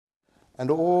And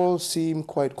all seem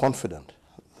quite confident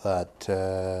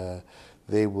that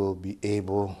they will be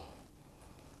able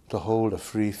to hold a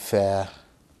free, fair,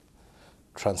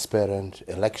 transparent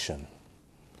election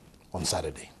on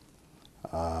Saturday.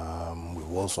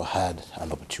 We've also had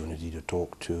an opportunity to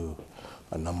talk to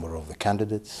a number of the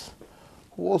candidates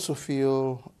who also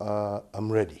feel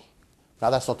I'm ready. Now,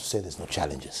 that's not to say there's no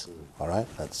challenges, all right?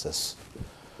 That's just,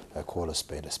 I call a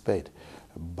spade a spade.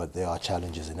 But there are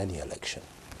challenges in any election.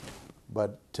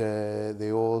 But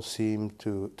they all seem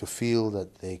to feel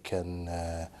that they can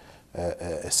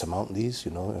surmount these,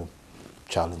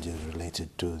 challenges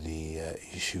related to the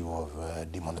issue of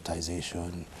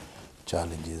demonetization,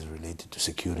 challenges related to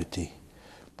security.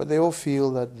 But they all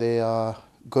feel that they are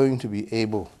going to be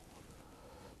able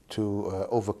to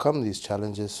overcome these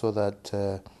challenges so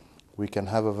that we can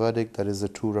have a verdict that is a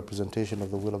true representation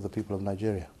of the will of the people of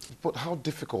Nigeria. But how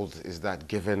difficult is that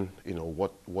given,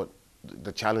 what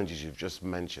the challenges you've just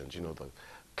mentioned, the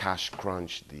cash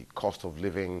crunch, the cost of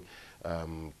living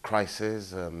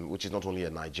crisis, which is not only a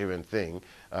Nigerian thing,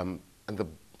 and the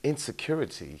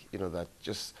insecurity, that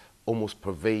just almost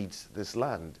pervades this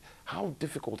land. How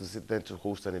difficult is it then to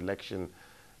host an election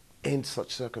in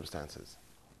such circumstances?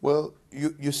 Well,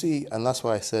 you see, and that's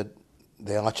why I said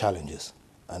there are challenges,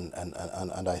 and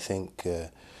I think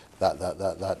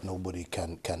that nobody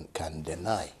can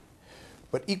deny.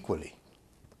 But equally,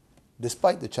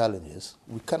 despite the challenges,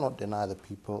 we cannot deny the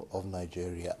people of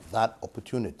Nigeria that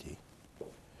opportunity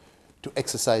to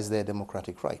exercise their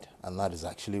democratic right, and that is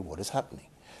actually what is happening.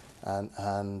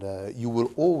 And you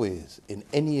will always, in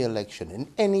any election, in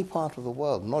any part of the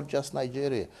world, not just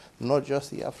Nigeria, not just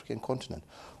the African continent,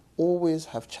 always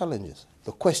have challenges.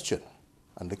 The question,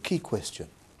 and the key question,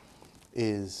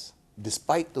 is,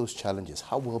 despite those challenges,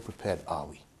 how well prepared are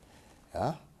we?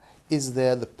 Yeah? Is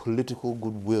there the political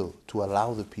goodwill to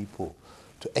allow the people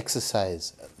to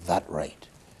exercise that right?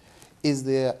 Is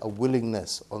there a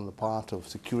willingness on the part of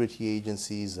security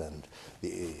agencies and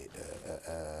the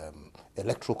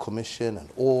Electoral Commission and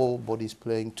all bodies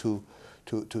playing to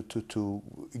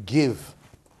give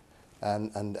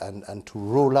and to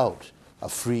roll out a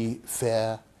free,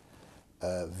 fair,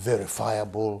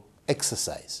 verifiable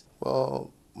exercise?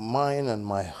 Well, mine and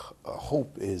my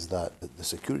hope is that the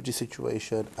security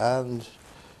situation, and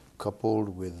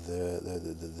coupled with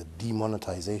the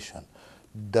demonetization,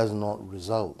 does not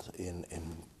result in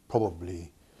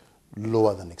probably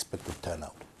lower than expected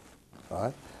turnout.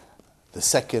 Right? The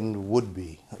second would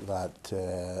be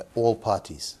that all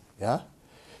parties,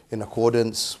 in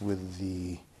accordance with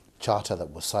the charter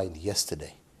that was signed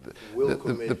yesterday,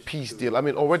 the peace deal. I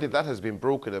mean, already that has been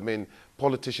broken. I mean,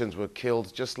 politicians were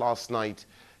killed just last night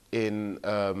in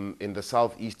the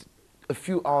southeast, a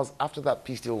few hours after that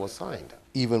peace deal was signed.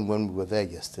 Even when we were there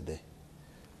yesterday,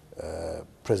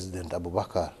 President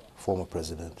Abubakar, former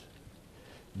president,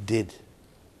 did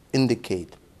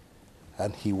indicate,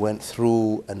 and he went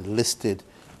through and listed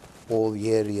all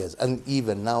the areas, and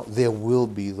even now there will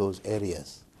be those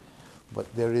areas.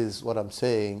 But there is, what I'm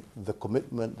saying, the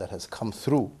commitment that has come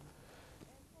through.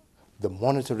 The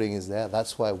monitoring is there.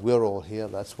 That's why we're all here.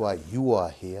 That's why you are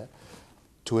here,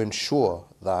 to ensure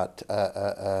that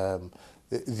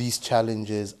these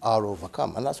challenges are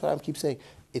overcome. And that's why I keep saying,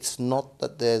 it's not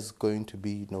that there's going to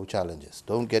be no challenges.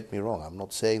 Don't get me wrong. I'm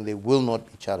not saying there will not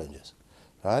be challenges,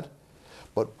 right?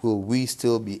 But will we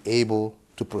still be able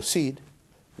to proceed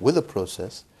with the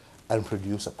process and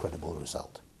produce a credible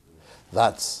result?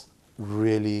 That's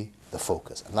really the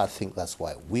focus. And I think that's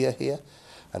why we are here.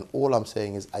 And all I'm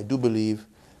saying is, I do believe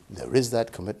there is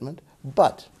that commitment,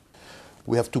 but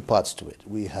we have two parts to it.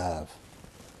 We have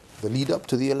the lead up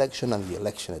to the election and the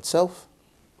election itself,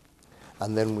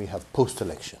 and then we have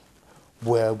post-election,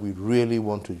 where we really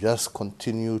want to just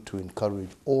continue to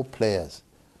encourage all players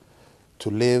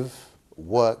to live,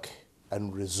 work,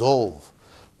 and resolve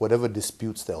whatever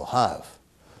disputes they'll have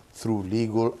through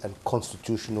legal and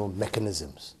constitutional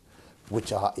mechanisms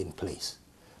which are in place,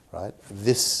 right?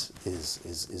 This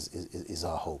is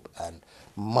our hope. And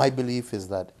my belief is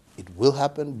that it will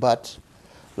happen, but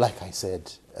like I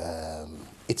said,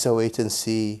 it's a wait and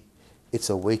see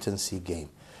game.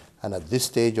 And at this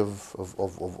stage of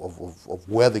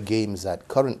where the game is at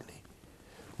currently,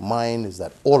 mine is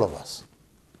that all of us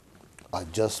are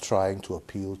just trying to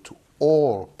appeal to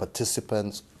all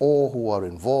participants, all who are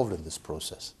involved in this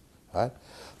process, right?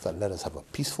 That let us have a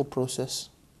peaceful process,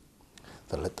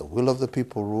 that let the will of the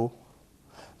people rule,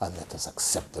 and let us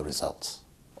accept the results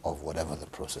of whatever the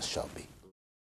process shall be.